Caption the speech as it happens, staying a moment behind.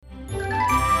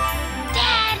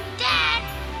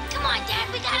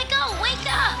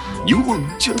You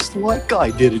look just like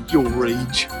I did at your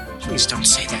age. Please don't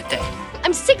say that, Dad.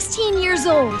 I'm 16 years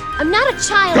old. I'm not a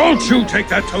child. Don't you take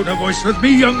that tone of voice with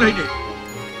me, young lady.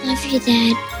 Love you,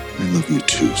 Dad. I love you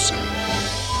too, son.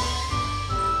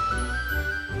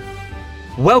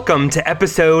 Welcome to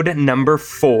episode number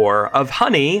 4 of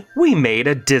Honey, We Made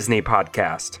a Disney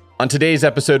Podcast. On today's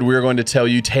episode, we're going to tell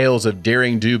you tales of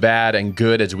daring, do bad, and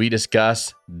good as we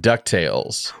discuss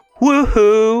DuckTales.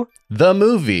 Woohoo! The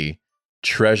movie,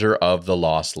 Treasure of the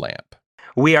Lost Lamp.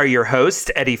 We are your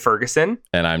hosts, Eddie Ferguson.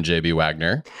 And I'm JB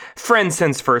Wagner. Friends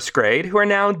since first grade who are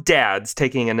now dads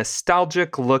taking a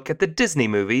nostalgic look at the Disney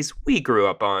movies we grew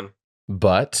up on.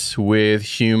 But with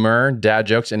humor, dad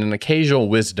jokes, and an occasional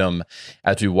wisdom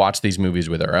as we watch these movies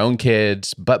with our own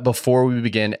kids. But before we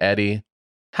begin, Eddie,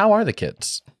 how are the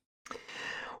kids?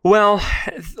 Well,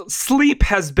 sleep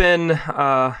has been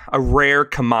a rare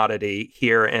commodity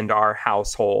here in our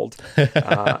household.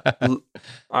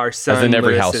 Our son, as in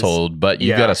every Lewis, household, but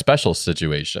you've got a special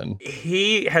situation.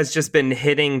 He has just been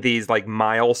hitting these like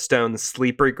milestone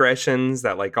sleep regressions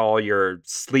that like all your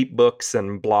sleep books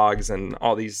and blogs and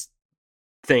all these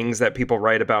things that people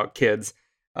write about kids.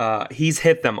 He's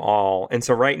hit them all. And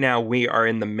so right now we are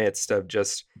in the midst of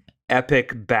just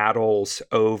epic battles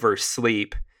over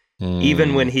sleep.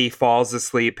 Even when he falls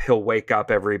asleep, he'll wake up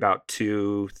every about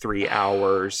 2-3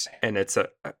 hours. And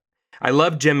I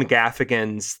love Jim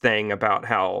Gaffigan's thing about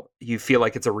how you feel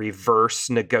like it's a reverse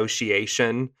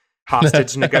negotiation,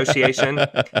 hostage negotiation.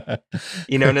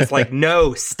 You know, and it's like,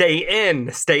 no, stay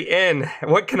in.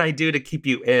 What can I do to keep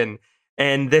you in?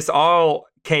 And this all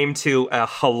came to a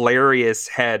hilarious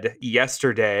head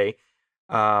yesterday.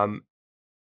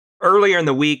 Earlier in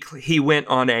the week, he went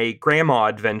on a grandma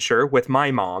adventure with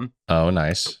my mom. Oh,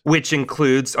 nice. Which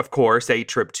includes, of course, a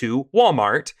trip to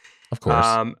Walmart. Of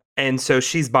course. And so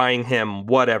she's buying him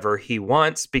whatever he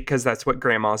wants because that's what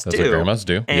grandmas do. That's what grandmas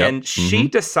do. And she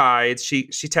decides, she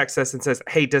texts us and says,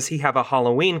 hey, does he have a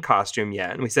Halloween costume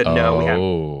yet? And we said,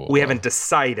 no, we haven't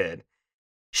decided.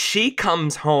 She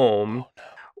comes home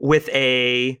with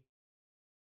a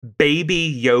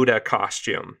Baby Yoda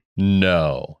costume.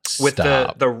 No, with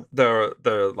stop.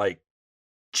 the like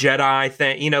Jedi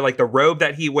thing, you know, like the robe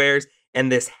that he wears and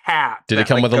this hat. Did it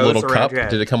come with a little cup?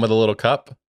 Did it come with a little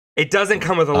cup? It doesn't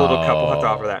come with a little cup. We'll have to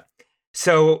offer that.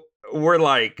 So we're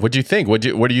like, what'd you think? What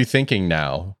are you thinking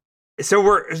now? So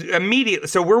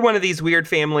we're one of these weird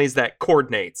families that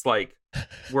coordinates. Like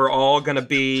we're all gonna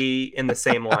be in the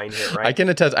same line here, right? I can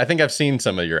attest. I think I've seen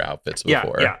some of your outfits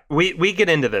before. Yeah. We get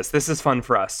into this. This is fun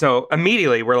for us. So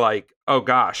immediately we're like, oh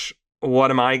gosh,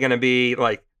 what am I gonna be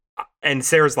like? And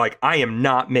Sarah's like, I am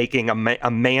not making a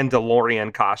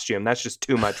Mandalorian costume. That's just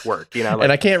too much work, you know. Like,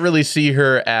 and I can't really see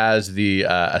her as the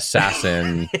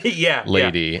assassin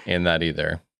lady in that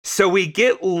either. So we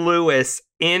get Lewis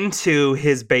into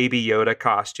his Baby Yoda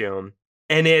costume,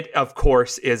 and it, of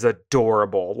course, is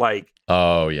adorable. Like,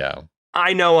 oh yeah,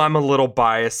 I know I'm a little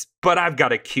biased, but I've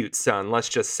got a cute son. Let's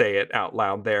just say it out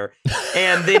loud there.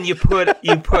 And then you put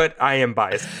I am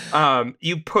biased.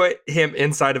 You put him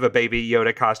inside of a Baby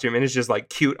Yoda costume, and it's just like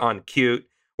cute on cute.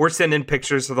 We're sending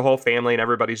pictures to the whole family, and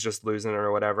everybody's just losing it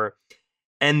or whatever.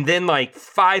 And then, like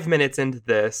 5 minutes into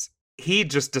this, he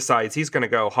just decides he's going to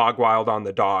go hog wild on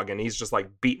the dog, and he's just like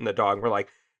beating the dog. We're like,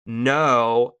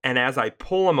 no. And as I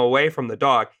pull him away from the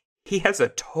dog, he has a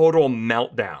total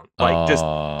meltdown, like just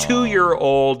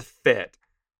 2-year-old fit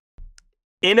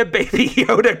in a Baby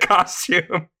Yoda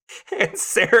costume. And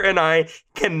Sarah and I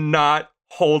cannot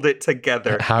hold it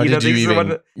together. How did you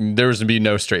even, there was to be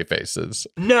no straight faces.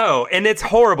 No. And it's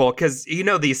horrible because you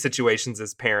know these situations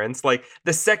as parents, like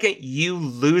the second you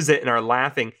lose it and are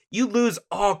laughing, you lose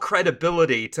all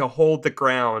credibility to hold the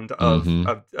ground of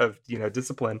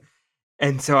discipline.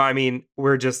 And so, I mean,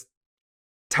 we're just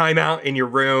time out in your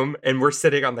room and we're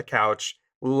sitting on the couch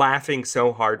laughing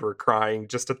so hard we're crying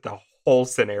just at the whole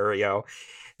scenario.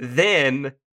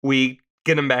 Then we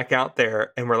get him back out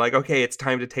there and we're like, okay, it's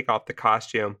time to take off the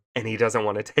costume, and he doesn't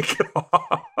want to take it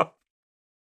off.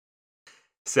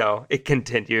 So it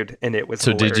continued, and it was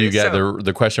so hilarious. Did you guys,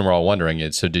 the question we're all wondering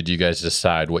is, so did you guys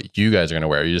decide what you guys are going to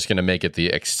wear? Are you just going to make it the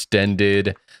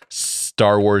extended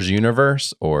Star Wars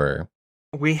universe, or?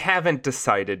 We haven't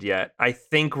decided yet. I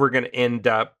think we're going to end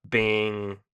up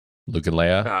being Luke and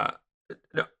Leia.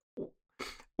 No,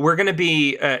 we're going to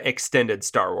be extended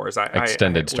Star Wars. Star Wars.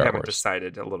 We haven't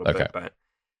decided a little bit, but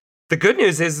the good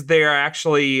news is they're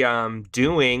actually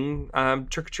doing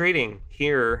trick or treating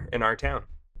here in our town.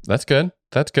 That's good.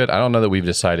 That's good. I don't know that we've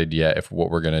decided yet if what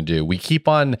we're going to do. We keep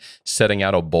on setting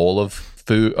out a bowl of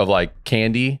food, of like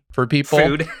candy for people.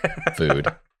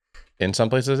 Food. In some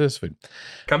places, it is food.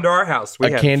 Come to our house. We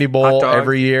A have candy hot bowl dogs.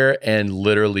 every year, and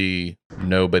literally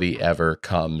nobody ever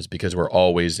comes because we're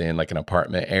always in like an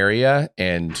apartment area,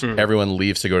 and everyone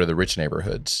leaves to go to the rich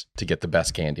neighborhoods to get the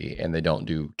best candy, and they don't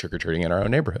do trick-or-treating in our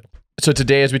own neighborhood. So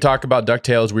today, as we talk about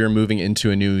DuckTales, we are moving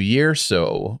into a new year.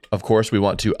 So, of course, we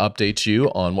want to update you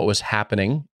on what was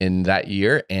happening in that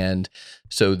year. And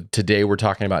so today we're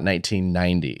talking about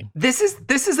 1990. This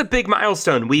is a big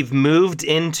milestone. We've moved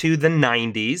into the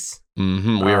 90s.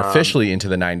 We are officially into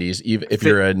the 90s. Even if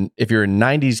you're a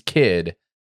 90s kid,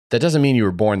 that doesn't mean you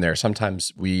were born there.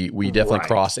 Sometimes we definitely Right.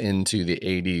 cross into the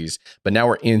 80s, but now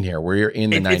we're in here. We're in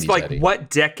the 90s. It's like, Eddie. what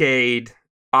decade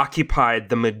occupied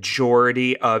the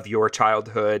majority of your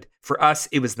childhood? For us,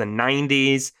 it was the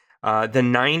 90s. The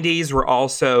 90s were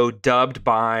also dubbed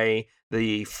by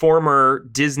the former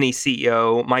Disney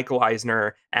CEO, Michael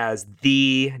Eisner, as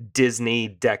the Disney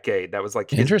decade. That was like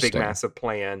his big, Interesting. massive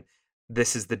plan.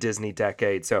 This is the Disney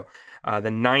decade. So the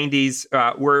 90s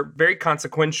were very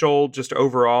consequential just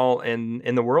overall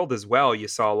in the world as well. You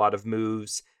saw a lot of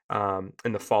moves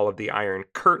in the fall of the Iron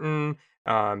Curtain.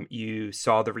 You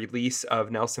saw the release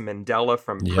of Nelson Mandela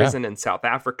from prison in South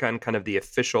Africa and kind of the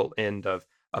official end of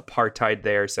apartheid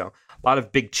there. So a lot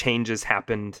of big changes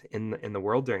happened in the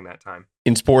world during that time.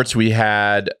 In sports, we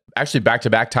had actually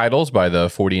back-to-back titles by the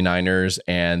 49ers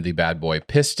and the Bad Boy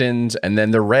Pistons. And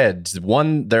then the Reds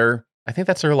won I think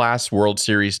that's their last World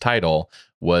Series title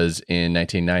was in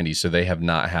 1990. So they have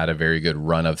not had a very good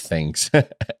run of things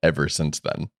ever since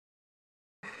then.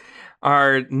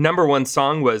 Our number one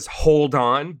song was Hold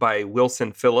On by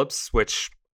Wilson Phillips,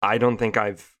 which I don't think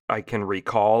I can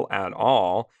recall at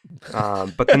all.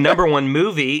 But the number one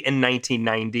movie in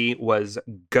 1990 was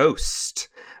Ghost,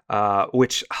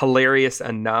 which, hilarious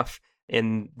enough,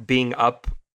 in being up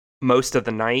most of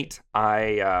the night,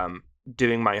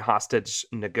 doing my hostage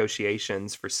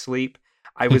negotiations for sleep,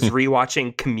 I was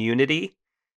rewatching Community.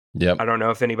 Yep. I don't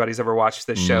know if anybody's ever watched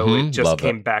this show. It just Love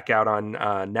came back out on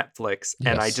Netflix.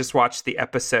 And I Yes. just watched the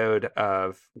episode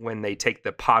of when they take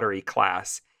the pottery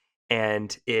class.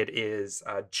 And it is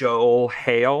Joel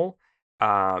Hale,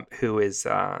 who's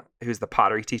the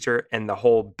pottery teacher. And the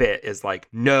whole bit is like,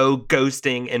 no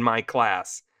ghosting in my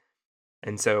class.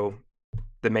 And so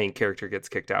the main character gets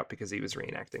kicked out because he was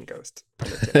reenacting Ghost.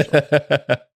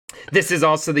 This is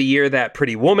also the year that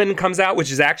Pretty Woman comes out, which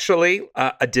is actually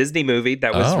a Disney movie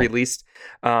that was released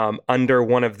under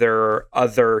one of their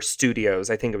other studios.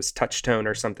 I think it was Touchstone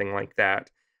or something like that.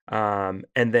 And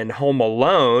then Home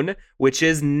Alone, which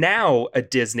is now a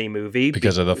Disney movie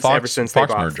because of the ever since they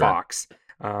bought merger. Fox.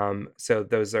 So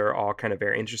those are all kind of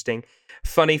very interesting.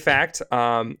 Funny fact,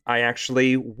 I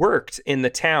actually worked in the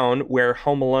town where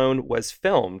Home Alone was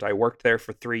filmed. I worked there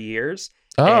for 3 years.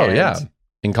 Oh, And yeah.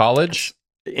 In college?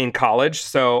 In college.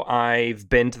 So I've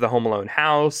been to the Home Alone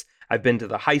house. I've been to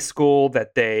the high school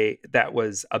that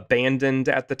was abandoned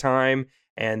at the time,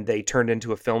 and they turned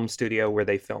into a film studio where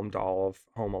they filmed all of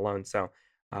Home Alone. So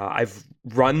I've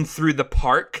run through the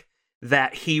park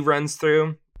that he runs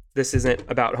through. This isn't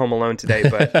about Home Alone today,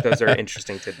 but those are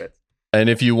interesting tidbits. And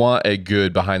if you want a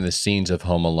good behind the scenes of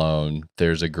Home Alone,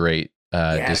 there's a great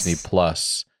Yes. Disney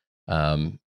Plus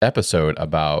episode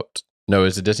about. No,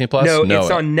 is it Disney Plus? No,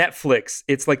 it's on Netflix.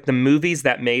 It's like The Movies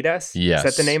That Made Us. Yes.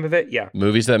 Is that the name of it? Yeah.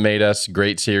 Movies That Made Us,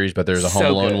 great series, but there's a Home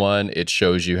So Alone good. one. It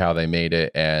shows you how they made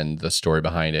it and the story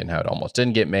behind it and how it almost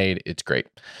didn't get made. It's great.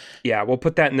 Yeah, we'll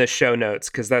put that in the show notes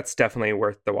because that's definitely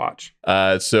worth the watch.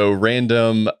 So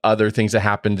random other things that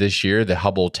happened this year. The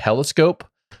Hubble telescope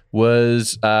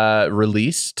was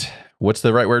released. What's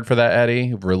the right word for that,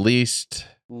 Eddie? Released.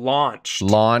 Launched.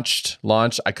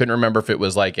 I couldn't remember if it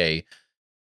was like a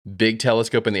big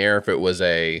telescope in the air, if it was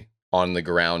a on the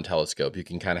ground telescope. You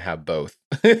can kind of have both.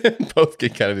 Both can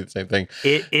kind of do the same thing.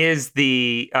 It is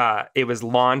it was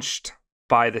launched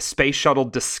by the Space Shuttle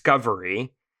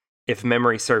Discovery, if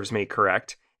memory serves me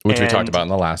correct. Which we talked And- about in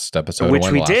the last episode. Which one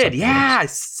of we the last did. episodes. Yeah.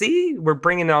 See, we're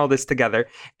bringing all this together.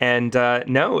 And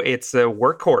no, it's a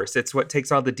workhorse. It's what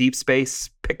takes all the deep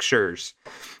space pictures.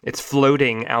 It's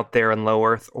floating out there in low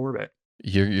Earth orbit.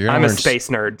 You're gonna I'm a learn space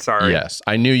nerd. Sorry. Yes,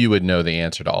 I knew you would know the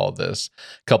answer to all of this.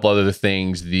 A couple other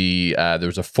things. There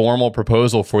was a formal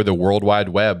proposal for the World Wide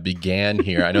Web began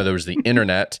here. I know there was the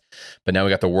internet, but now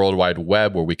we got the World Wide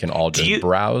Web where we can all just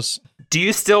browse. Do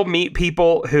you still meet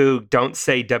people who don't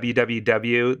say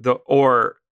www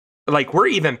or like we're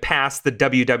even past the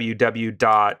www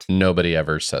dot? Nobody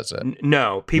ever says it.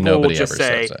 No, people Nobody will just ever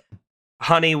say, says it.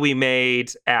 honey, we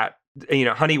made at,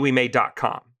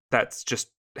 honeywemade.com. That's just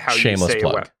how Shameless you say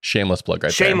plug. a web. Shameless plug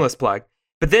right Shameless plug.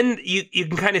 But then you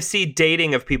can kind of see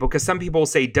dating of people because some people will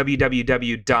say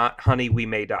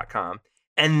www.honeywemade.com.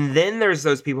 And then there's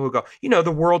those people who go,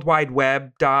 the World Wide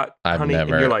Web I've honey.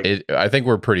 never. And you're like, I think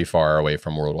we're pretty far away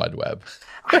from World Wide Web.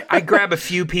 I grab a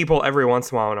few people every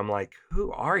once in a while and I'm like,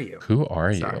 who are you? Who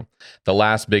are Sorry. you? The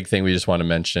last big thing we just want to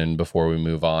mention before we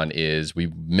move on is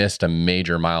we missed a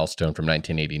major milestone from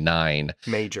 1989.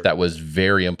 Major. That was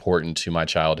very important to my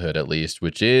childhood, at least,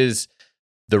 which is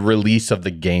the release of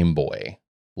the Game Boy.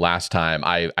 Last time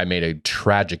I made a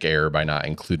tragic error by not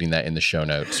including that in the show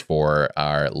notes for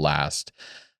our last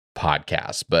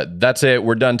podcast. But that's it.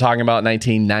 We're done talking about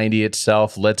 1990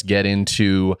 itself. Let's get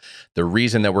into the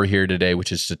reason that we're here today,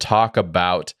 which is to talk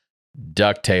about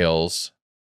DuckTales.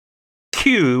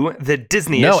 Cue the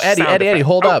Disney. No, Eddie,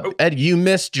 hold up. Ed, you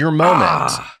missed your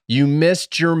moment. You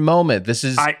missed your moment. This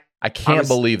is I can't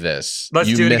believe this.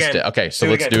 Let's do it missed again. it. Okay, so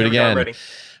let's do it again.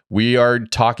 We are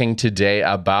talking today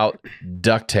about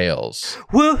DuckTales.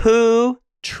 Woohoo!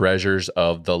 Treasures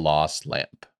of the Lost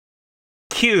Lamp.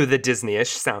 Cue the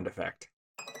Disney-ish sound effect.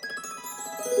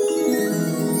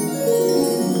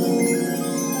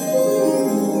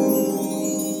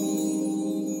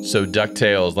 So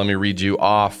DuckTales, let me read you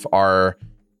off our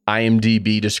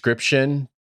IMDb description,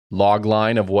 log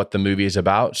line of what the movie is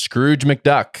about. Scrooge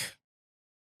McDuck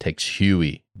takes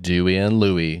Huey, Dewey, and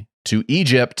Louie to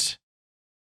Egypt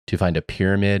to find a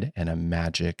pyramid and a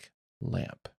magic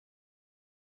lamp. I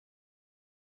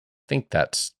think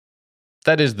that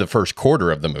is the first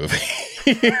quarter of the movie.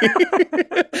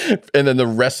 And then the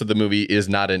rest of the movie is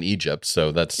not in Egypt, so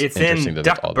it's interesting in that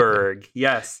Duckburg.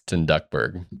 Yes, it's in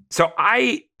Duckburg. So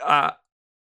I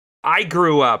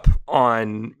grew up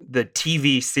on the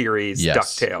TV series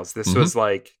DuckTales. This was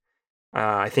like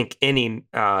I think any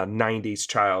 90s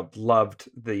child loved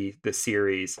the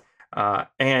series.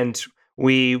 And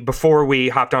before we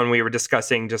hopped on, we were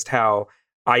discussing just how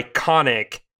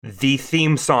iconic the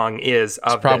theme song is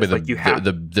of it's probably this.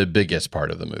 the biggest part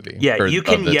of the movie. Yeah, you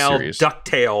can yell series.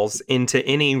 DuckTales into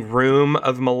any room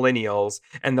of millennials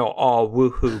and they'll all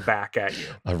woohoo back at you.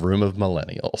 A room of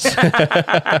millennials.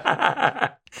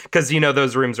 Because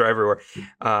those rooms are everywhere.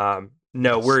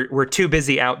 No, we're too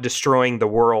busy out destroying the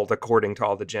world, according to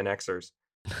all the Gen Xers.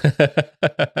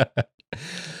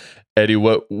 Eddie,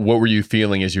 what were you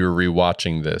feeling as you were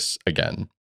rewatching this again?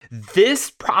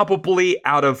 This probably,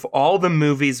 out of all the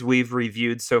movies we've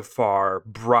reviewed so far,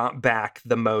 brought back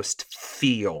the most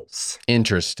feels.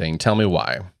 Interesting. Tell me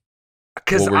why.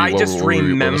 Because I just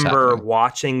remember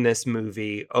watching this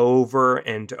movie over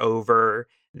and over.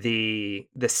 The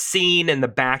scene in the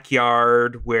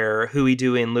backyard where Huey,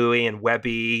 Dewey, and Louie and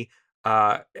Webby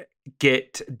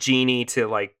get Genie to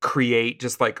like create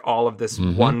just like all of this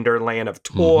wonderland of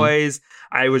toys.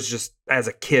 I was just, as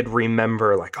a kid,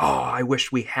 remember like, oh, I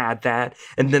wish we had that.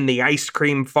 And then the ice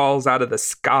cream falls out of the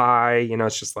sky.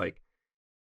 It's just like,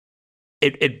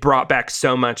 it brought back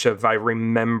so much of, I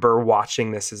remember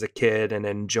watching this as a kid and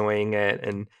enjoying it,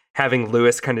 and having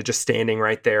Lewis kind of just standing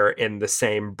right there in the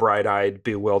same bright-eyed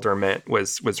bewilderment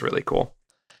was really cool.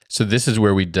 So this is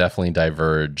where we definitely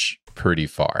diverge pretty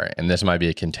far, and this might be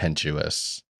a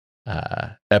contentious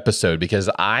episode because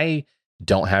I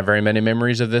don't have very many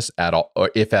memories of this at all,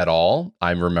 or if at all. I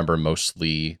remember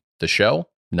mostly the show,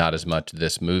 not as much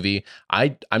this movie.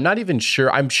 I'm not even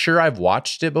sure. I'm sure I've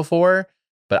watched it before,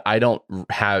 but I don't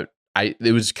have.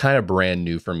 It was kind of brand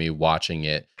new for me watching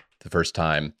it the first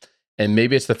time, and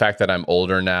maybe it's the fact that I'm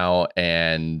older now,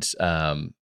 and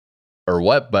or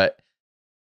what, but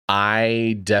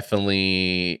I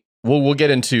definitely. We'll get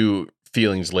into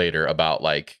feelings later about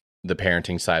like the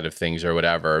parenting side of things or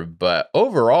whatever. But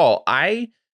overall, I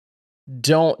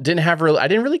didn't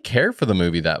really care for the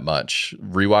movie that much.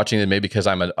 Rewatching it, maybe because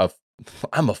I'm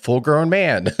a full grown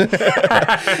man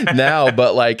now,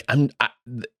 but like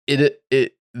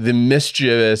the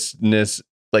mischievousness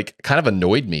like kind of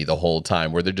annoyed me the whole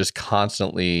time, where they're just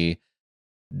constantly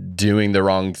doing the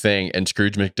wrong thing, and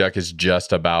Scrooge McDuck is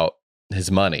just about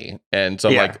his money. And so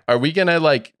I'm like, are we gonna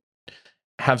like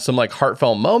have some like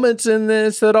heartfelt moments in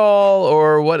this at all,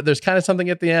 or what? There's kind of something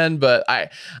at the end, but I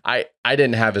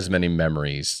didn't have as many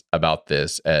memories about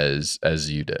this as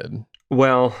you did.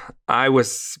 Well, I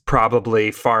was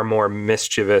probably far more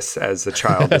mischievous as a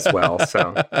child as well.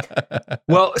 So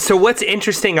what's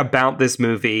interesting about this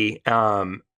movie,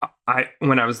 when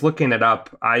I was looking it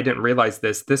up, I didn't realize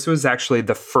this. This was actually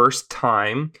the first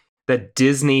time that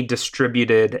Disney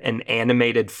distributed an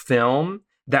animated film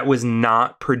that was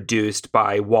not produced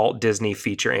by Walt Disney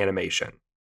Feature Animation.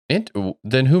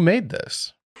 Then who made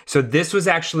this? So this was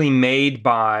actually made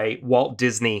by Walt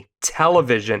Disney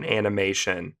Television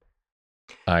Animation.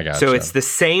 I got So it's the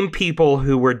same people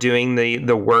who were doing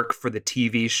the work for the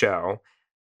TV show.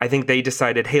 I think they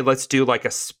decided, hey, let's do like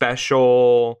a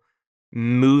special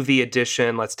movie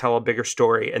edition, let's tell a bigger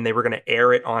story, and they were going to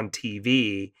air it on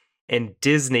TV. And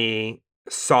Disney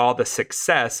saw the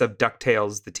success of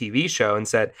DuckTales, the TV show, and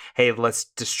said, hey, let's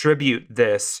distribute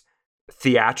this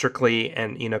theatrically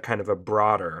and, kind of a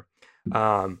broader.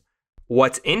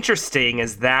 What's interesting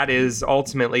is that is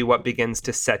ultimately what begins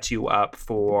to set you up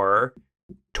for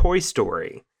Toy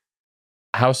Story.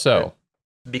 How so?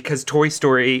 Because Toy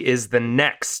Story is the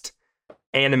next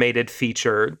animated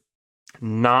feature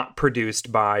not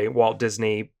produced by Walt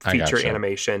Disney Feature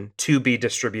Animation to be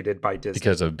distributed by Disney.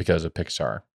 Because of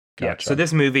Pixar. Gotcha. Yeah, so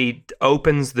this movie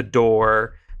opens the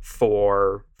door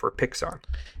for Pixar.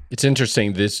 It's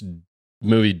interesting. This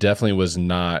movie definitely was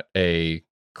not a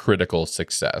critical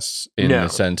success in the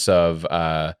sense of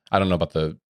I don't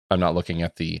know I'm not looking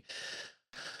at the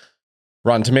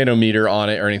Rotten Tomato meter on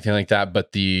it or anything like that,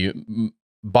 but the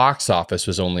box office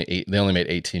was they only made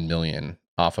 18 million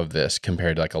off of this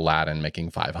compared to like Aladdin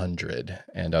making 500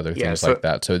 and other things like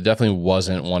that. So it definitely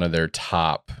wasn't one of their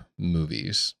top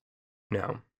movies.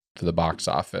 No. For the box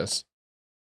office.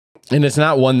 And it's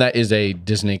not one that is a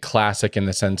Disney classic in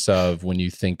the sense of when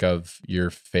you think of your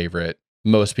favorite,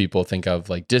 most people think of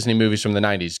like Disney movies from the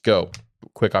 90s. Go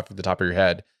quick off the top of your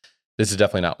head. This is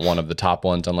definitely not one of the top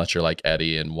ones unless you're like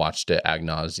Eddie and watched it ad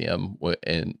nauseum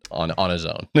on his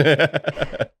own.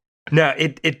 No,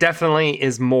 it definitely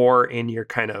is more in your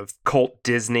kind of cult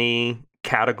Disney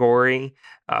category.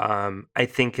 I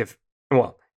think it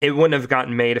wouldn't have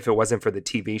gotten made if it wasn't for the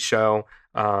TV show,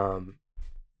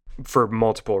 for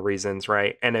multiple reasons,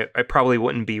 right? And it probably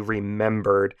wouldn't be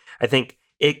remembered. I think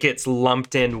it gets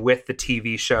lumped in with the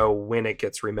TV show when it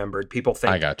gets remembered. People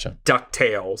think I gotcha.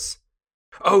 DuckTales.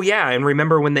 Oh yeah, and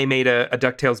remember when they made a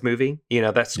DuckTales movie?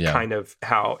 That's kind of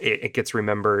how it gets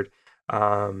remembered,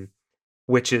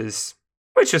 which is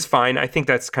fine. I think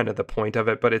that's kind of the point of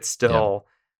it, but it's still,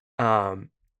 I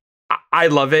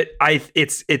love it.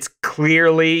 It's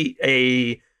clearly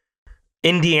a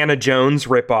Indiana Jones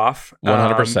ripoff.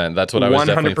 100%. That's what I was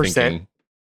definitely thinking.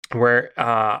 Where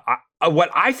what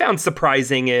I found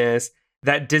surprising is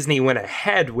that Disney went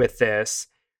ahead with this,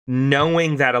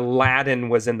 knowing that Aladdin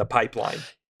was in the pipeline.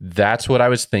 That's what I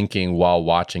was thinking while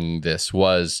watching this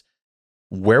was,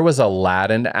 where was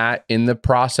Aladdin at in the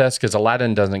process? Because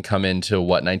Aladdin doesn't come into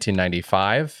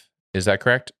 1995? Is that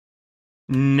correct?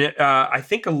 I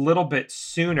think a little bit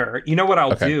sooner. You know what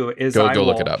I'll do is go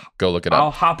look it up. Go look it up. I'll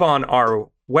hop on our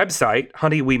website,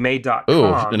 honeywemade.com.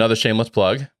 Ooh, another shameless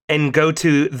plug. And go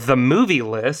to the movie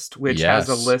list, which has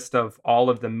a list of all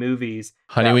of the movies.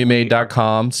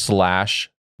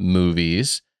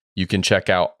 honeywemade.com/movies. You can check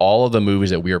out all of the movies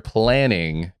that we are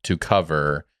planning to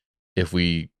cover if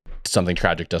something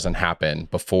tragic doesn't happen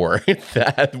before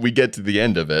that we get to the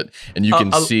end of it. And you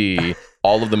can see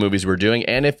all of the movies we're doing.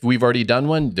 And if we've already done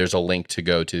one, there's a link to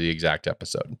go to the exact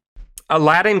episode.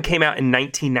 Aladdin came out in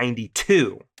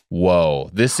 1992. Whoa,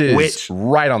 this is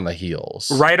right on the heels.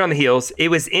 Right on the heels. It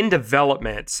was in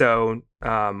development. So,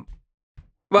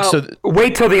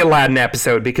 wait till the Aladdin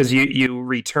episode because you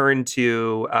return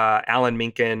to Alan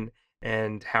Menken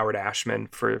and Howard Ashman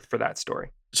for that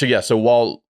story. So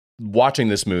while watching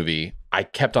this movie, I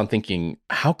kept on thinking,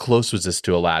 how close was this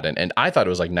to Aladdin? And I thought it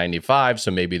was like 95,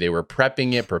 so maybe they were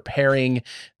preparing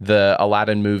the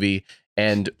Aladdin movie.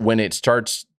 And when it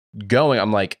starts going,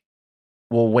 I'm like,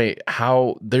 well, wait,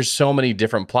 how? There's so many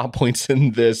different plot points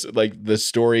in this, like the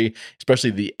story,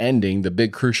 especially the ending, the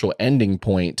big crucial ending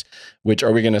point, which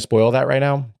are we going to spoil that right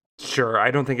now? Sure.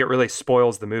 I don't think it really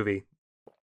spoils the movie.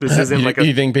 This isn't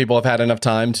you think people have had enough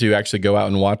time to actually go out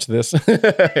and watch this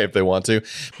if they want to?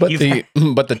 But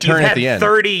the turn at the end,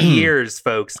 30 years,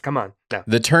 folks. Come on. No.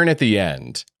 The turn at the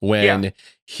end when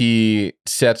he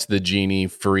sets the genie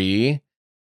free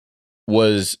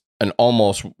was an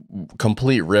almost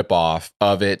complete ripoff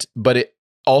of it, but it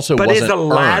also wasn't is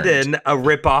Aladdin earned. A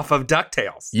ripoff of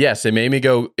DuckTales? Yes, it made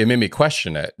me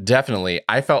question it. Definitely.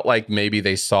 I felt like maybe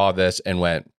they saw this and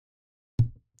went,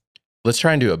 let's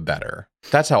try and do it better.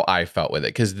 That's how I felt with it,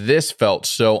 because this felt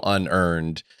so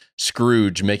unearned.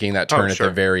 Scrooge making that turn at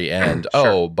the very end. Sure.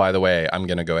 Oh, by the way, I'm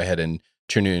going to go ahead and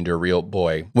turn you into a real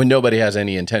boy. When nobody has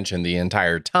any intention the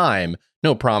entire time,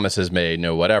 no promises made,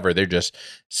 no whatever. They're just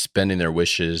spending their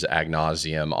wishes ad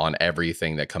nauseum on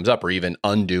everything that comes up, or even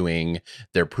undoing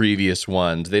their previous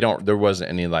ones. There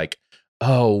wasn't any like,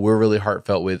 oh, we're really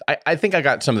heartfelt with. I think I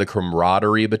got some of the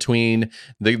camaraderie between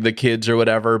the kids or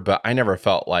whatever, but I never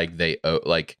felt like they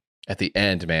like at the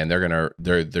end, man,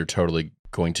 they're totally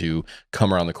going to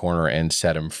come around the corner and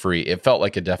set him free. It felt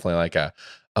like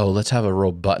let's have a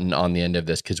real button on the end of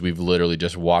this, because we've literally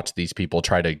just watched these people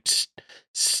try to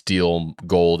steal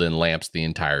gold and lamps the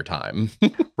entire time.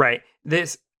 Right.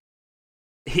 This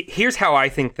here's how I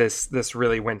think this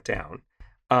really went down.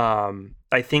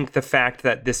 I think the fact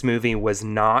that this movie was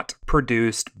not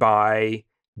produced by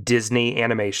Disney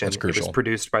Animation, That's crucial. It was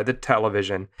produced by the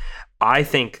television. I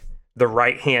think the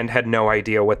right hand had no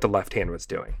idea what the left hand was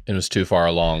doing. It was too far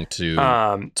along to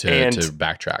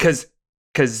backtrack.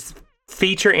 Because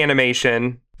feature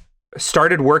animation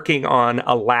started working on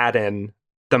Aladdin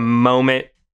the moment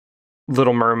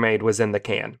Little Mermaid was in the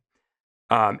can.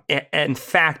 In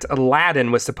fact,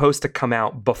 Aladdin was supposed to come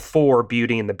out before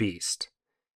Beauty and the Beast.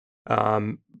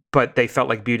 But they felt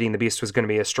like Beauty and the Beast was going to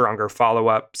be a stronger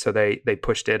follow-up, so they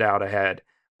pushed it out ahead.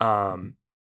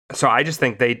 So I just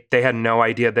think they had no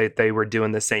idea that they were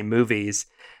doing the same movies.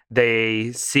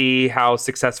 They see how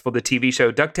successful the TV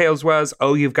show DuckTales was.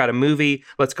 Oh, you've got a movie.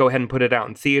 Let's go ahead and put it out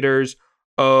in theaters.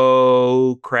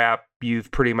 Oh, crap.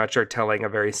 You've pretty much are telling a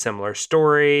very similar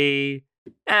story.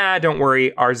 Don't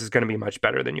worry. Ours is going to be much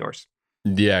better than yours.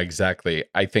 Yeah, exactly.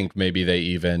 I think maybe they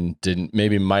even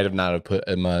might have not have put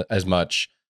as much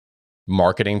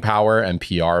marketing power and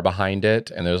PR behind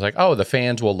it. And it was like, oh, the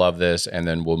fans will love this. And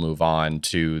then we'll move on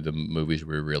to the movies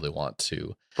we really want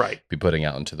to be putting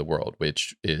out into the world,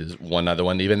 which is one other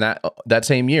one, even that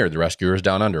same year, The Rescuers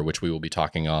Down Under, which we will be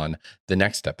talking on the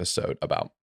next episode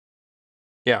about.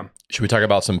 Yeah. Should we talk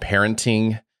about some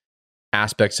parenting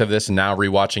aspects of this, and now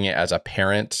rewatching it as a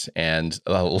parent and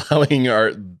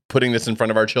putting this in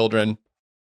front of our children?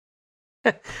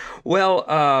 Well,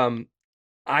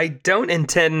 I don't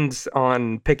intend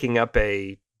on picking up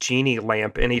a genie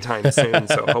lamp anytime soon,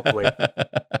 so hopefully.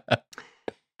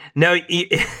 No,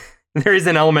 there is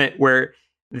an element where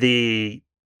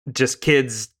just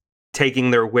kids taking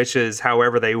their wishes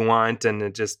however they want, and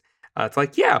it's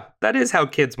like, yeah, that is how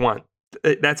kids want.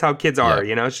 That's how kids are,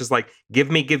 It's just like, give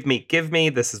me.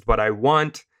 This is what I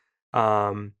want.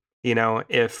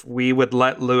 If we would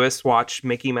let Lewis watch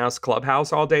Mickey Mouse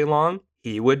Clubhouse all day long,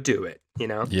 he would do it,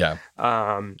 Yeah.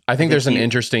 I think there's an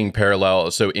interesting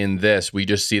parallel. So in this, we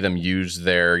just see them use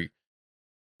their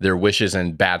wishes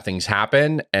and bad things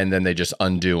happen, and then they just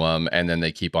undo them, and then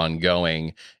they keep on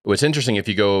going. What's interesting, if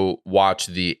you go watch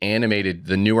the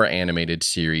newer animated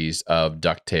series of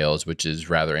DuckTales, which is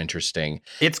rather interesting.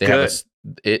 It's good.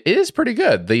 It is pretty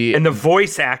good. And the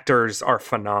voice actors are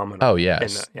phenomenal. Oh,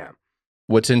 yes.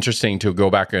 What's interesting to go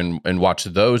back and watch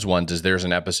those ones is there's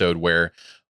an episode where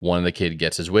one of the kid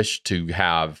gets his wish to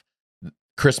have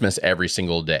Christmas every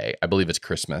single day. I believe it's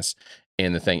Christmas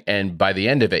in the thing. And by the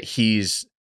end of it,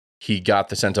 he got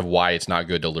the sense of why it's not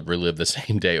good to relive the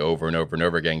same day over and over and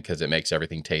over again, because it makes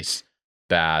everything taste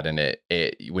bad. And it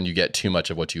when you get too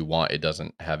much of what you want, it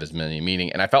doesn't have as many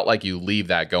meaning. And I felt like you leave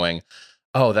that going,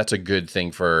 oh, that's a good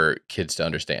thing for kids to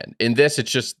understand. In this, it's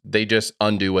just, they just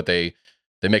undo what they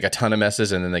make a ton of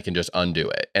messes, and then they can just undo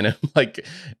it. And I'm like,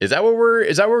 is that what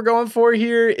we're going for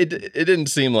here? It didn't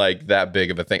seem like that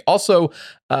big of a thing. Also,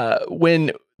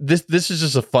 when this is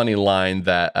just a funny line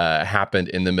that happened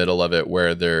in the middle of it,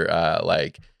 where they're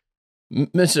like,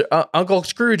 Mr. Uncle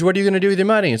Scrooge, what are you going to do with your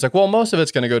money? It's like, well, most of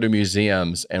it's going to go to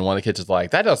museums. And one of the kids is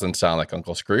like, that doesn't sound like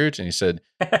Uncle Scrooge. And he said,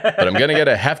 but I'm going to get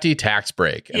a hefty tax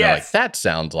break. And I'm like, that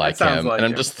sounds like him. And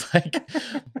I'm just like,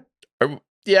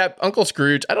 yeah, Uncle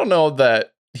Scrooge, I don't know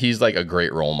that he's like a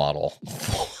great role model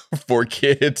for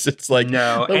kids. It's like,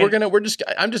 no,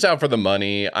 I'm just out for the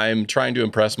money. I'm trying to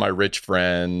impress my rich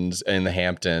friends in the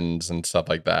Hamptons and stuff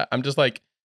like that. I'm just like,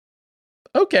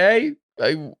 okay.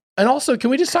 And also, can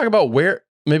we just talk about we'll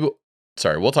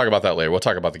talk about that later. We'll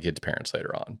talk about the kids' parents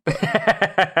later on.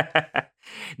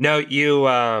 No,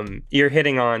 you're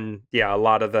hitting on, a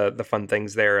lot of the fun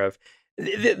things there. Of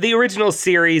the original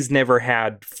series never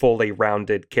had fully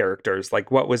rounded characters.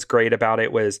 Like, what was great about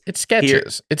it was it's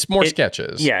sketches. It's more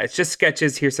sketches. Yeah, it's just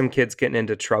sketches. Here's some kids getting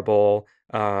into trouble.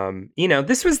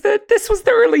 This was the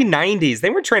early 90s. They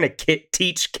weren't trying to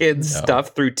teach kids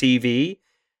stuff through TV.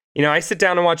 I sit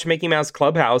down and watch Mickey Mouse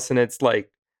Clubhouse, and it's like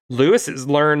Lewis has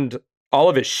learned all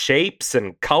of his shapes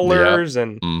and colors,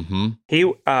 and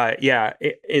he,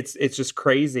 it's just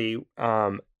crazy.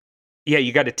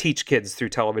 You got to teach kids through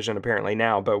television apparently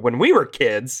now, but when we were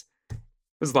kids, it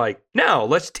was like, no,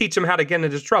 let's teach them how to get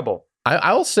into trouble.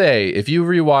 I'll say, if you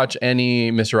rewatch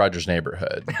any Mr. Rogers'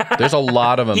 Neighborhood, there's a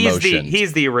lot of emotion.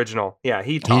 He's the original. Yeah,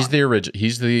 he's the original.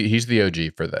 He's the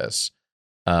OG for this.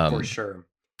 For sure.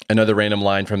 Another random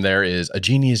line from there is, a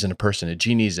genie isn't a person, a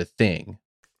genie is a thing,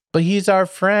 but he's our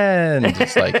friend.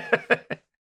 It's like,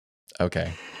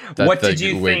 okay. What did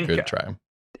you think? Good try.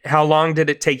 How long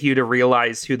did it take you to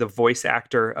realize who the voice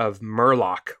actor of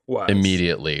Murloc was?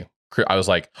 Immediately. I was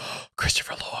like, oh,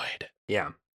 Christopher Lloyd. Yeah.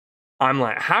 I'm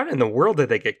like, how in the world did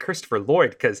they get Christopher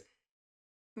Lloyd? Because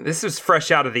this was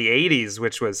fresh out of the 80s,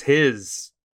 which was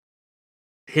his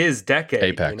his decade.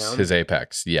 Apex, you know? his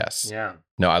apex. Yes. Yeah.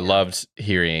 No, I loved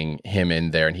hearing him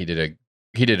in there, and he did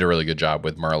a really good job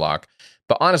with Murloc.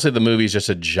 But honestly, the movie's just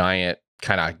a giant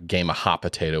kind of game of hot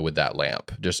potato with that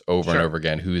lamp, just over and over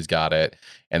again. Who's got it?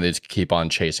 And they just keep on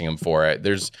chasing him for it.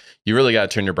 You really got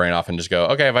to turn your brain off and just go,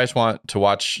 okay, if I just want to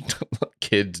watch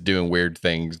kids doing weird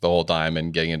things the whole time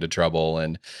and getting into trouble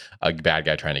and a bad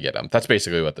guy trying to get them. That's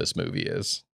basically what this movie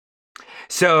is.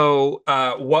 So,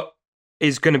 what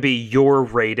is going to be your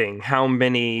rating? How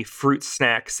many fruit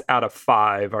snacks out of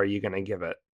 5 are you going to give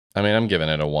it? I mean, I'm giving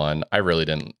it a 1. I really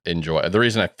didn't enjoy it. The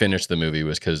reason I finished the movie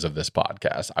was because of this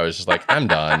podcast. I was just like, I'm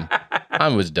done. I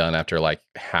was done after like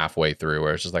halfway through,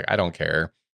 where it's just like, I don't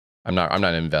care. I'm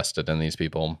not invested in these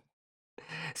people.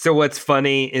 So what's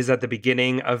funny is at the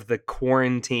beginning of the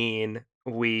quarantine,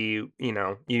 you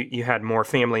had more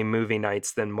family movie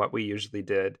nights than what we usually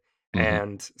did. Mm-hmm.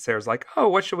 And Sarah's like, oh,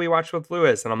 what should we watch with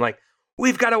Lewis? And I'm like,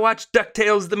 we've got to watch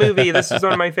DuckTales, the movie. This is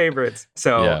one of my favorites.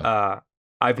 So,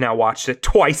 I've now watched it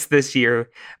twice this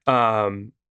year. I'll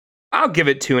give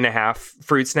it 2.5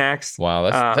 fruit snacks.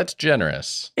 Wow, that's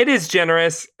generous. It is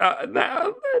generous.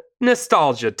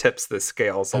 Nostalgia tips the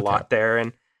scales a lot there,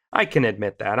 and I can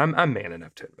admit that. I'm man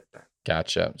enough to admit that.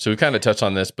 Gotcha. So we kind of touched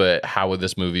on this, but how would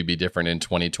this movie be different in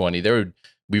 2020?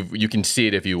 You can see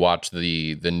it if you watch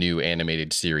the new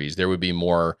animated series. There would be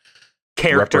more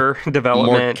character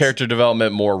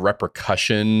development, more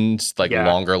repercussions, like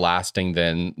longer lasting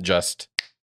than just.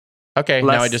 Okay,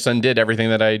 now I just undid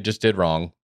everything that I just did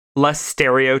wrong. Less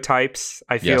stereotypes.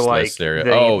 I feel like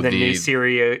the new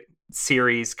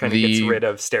series kind of gets rid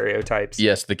of stereotypes.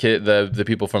 Yes, the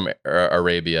people from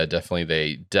Arabia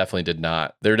they did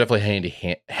not. They're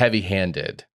definitely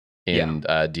heavy-handed in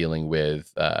dealing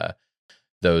with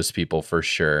those people for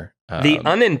sure. The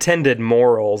unintended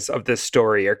morals of this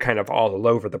story are kind of all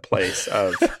over the place.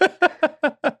 Of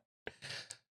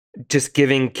just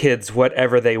giving kids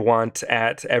whatever they want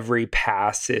at every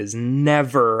pass is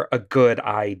never a good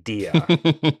idea.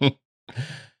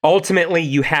 Ultimately,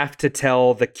 you have to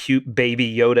tell the cute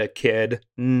baby Yoda kid,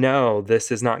 no,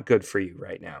 this is not good for you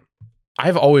right now.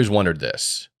 I've always wondered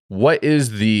this. What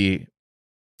is the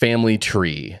family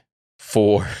tree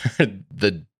for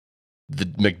the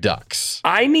McDucks?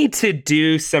 I need to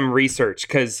do some research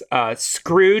because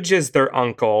Scrooge is their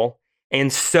uncle.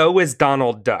 And so is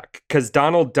Donald Duck, because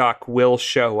Donald Duck will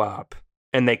show up,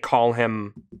 and they call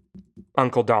him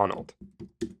Uncle Donald.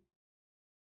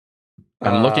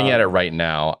 I'm looking at it right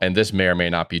now, and this may or may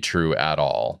not be true at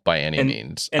all by any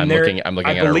means. I'm looking at a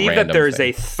random I believe that there's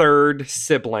a third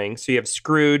sibling. So you have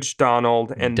Scrooge,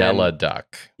 Donald, and Della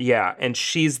Duck. Yeah, and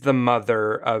she's the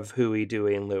mother of Huey,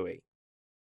 Dewey, and Louie.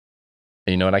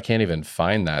 You know what? I can't even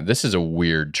find that. This is a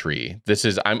weird tree. I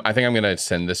think I'm going to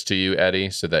send this to you,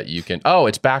 Eddie, so that you can. Oh,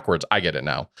 it's backwards. I get it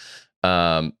now.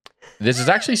 This is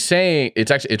actually saying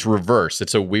it's reverse.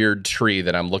 It's a weird tree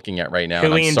that I'm looking at right now.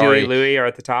 Huey and Dewey, Louie are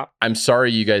at the top. I'm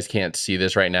sorry you guys can't see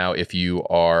this right now if you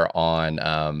are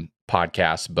on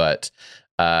podcasts, but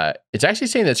it's actually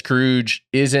saying that Scrooge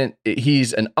he's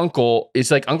an uncle. It's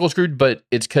like Uncle Scrooge, but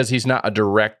it's because he's not a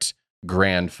direct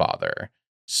grandfather.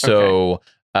 So. Okay.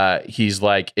 He's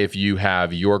like, if you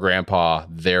have your grandpa,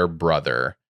 their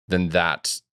brother, then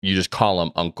you just call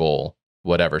him Uncle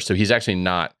whatever. So he's actually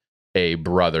not a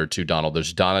brother to Donald.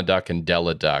 There's Donna Duck and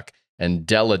Della Duck, and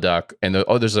Della Duck, and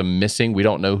there's a missing. We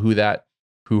don't know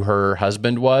who her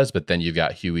husband was, but then you've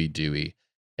got Huey, Dewey,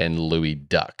 and Louie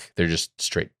Duck. They're just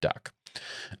straight Duck.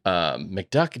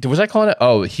 McDuck. Was I calling it?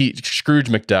 Oh, Scrooge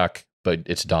McDuck, but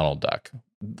it's Donald Duck.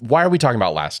 Why are we talking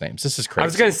about last names? This is crazy. I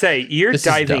was going to say, you're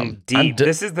diving deep.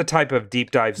 This is the type of deep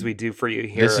dives we do for you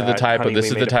here. This is the type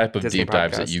of deep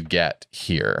dives that you get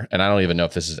here. And I don't even know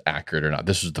if this is accurate or not.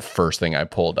 This was the first thing I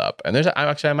pulled up. And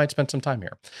I might spend some time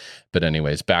here. But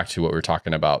anyways, back to what we were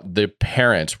talking about. The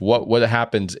parents, what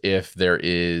happens if there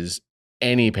is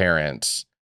any parents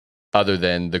other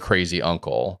than the crazy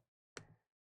uncle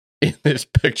in this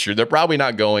picture? They're probably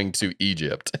not going to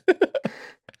Egypt.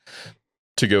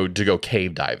 to go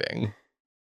cave diving.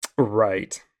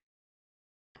 Right.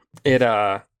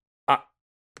 I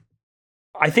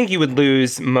think you would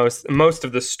lose most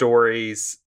of the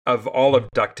stories of all of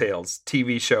DuckTales,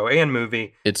 TV show and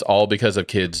movie. It's all because of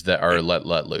kids that are let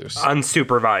loose.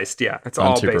 Unsupervised, yeah. It's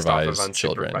all based off of unsupervised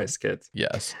children. Kids.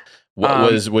 Yes.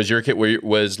 What was your kid?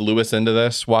 Was Lewis into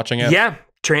this, watching it? Yeah,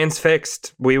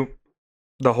 transfixed. The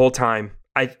whole time.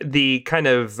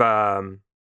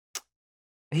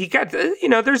 He got,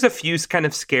 there's a few kind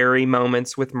of scary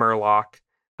moments with Murloc,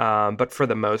 but for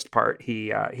the most part,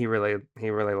 he really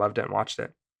loved it and watched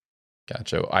it.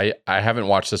 Gotcha. I haven't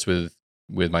watched this with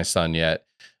my son yet.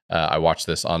 I watched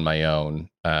this on my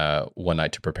own one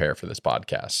night to prepare for this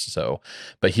podcast. So,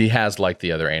 but he has liked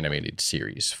the other animated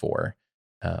series for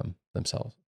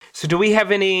themselves. So do we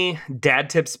have any dad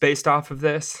tips based off of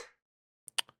this?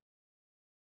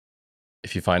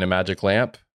 If you find a magic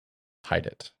lamp, hide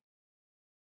it.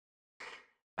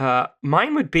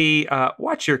 Mine would be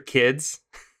watch your kids.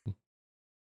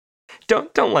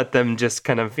 Don't let them just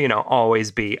kind of,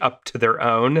 always be up to their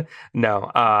own.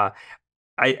 No, I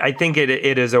think it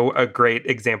is a great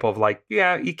example of like,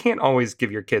 yeah, you can't always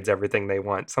give your kids everything they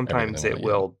want. Sometimes it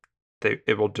will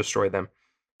destroy them.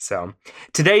 So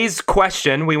today's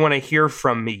question, we want to hear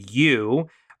from you.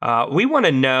 We want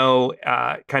to know,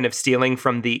 kind of stealing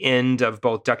from the end of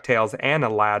both DuckTales and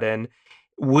Aladdin,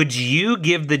 would you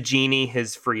give the genie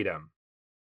his freedom?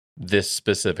 This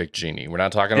specific genie. We're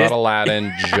not talking about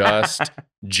Aladdin, just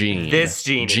Gene. This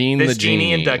genie. Gene this the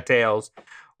genie in genie. DuckTales.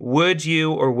 Would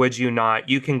you or would you not?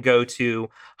 You can go to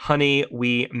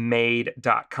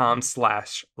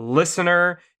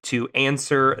honeywemade.com/listener to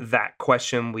answer that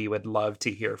question. We would love to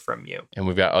hear from you. And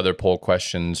we've got other poll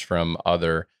questions from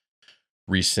other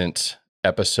recent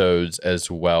episodes as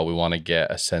well. We want to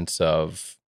get a sense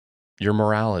of your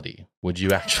morality. Would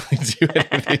you actually do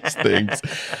any of these things?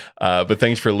 But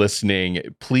thanks for listening.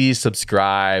 Please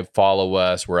subscribe, follow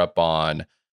us. We're up on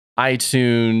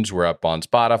iTunes. We're up on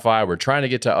Spotify. We're trying to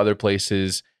get to other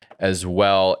places as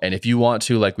well. And if you want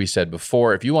to, like we said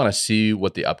before, if you want to see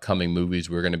what the upcoming movies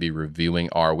we're going to be reviewing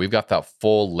are, we've got that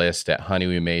full list at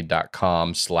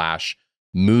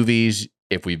honeywemade.com/movies.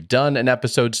 If we've done an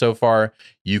episode so far,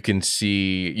 you can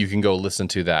go listen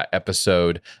to that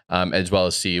episode, as well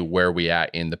as see where we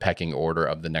at in the pecking order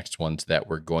of the next ones that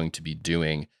we're going to be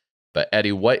doing. But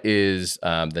Eddie, what is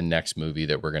the next movie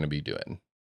that we're going to be doing?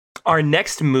 Our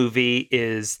next movie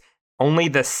is only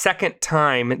the second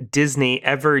time Disney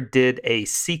ever did a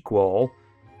sequel.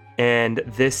 And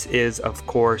this is, of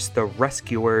course, The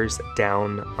Rescuers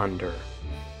Down Under.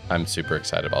 I'm super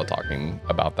excited about talking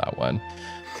about that one.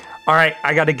 All right,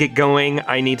 I got to get going.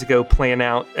 I need to go plan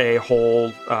out a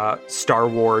whole Star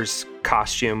Wars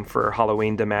costume for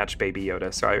Halloween to match Baby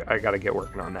Yoda. So I got to get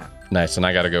working on that. Nice. And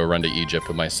I got to go run to Egypt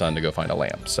with my son to go find a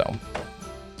lamp. So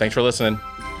thanks for listening.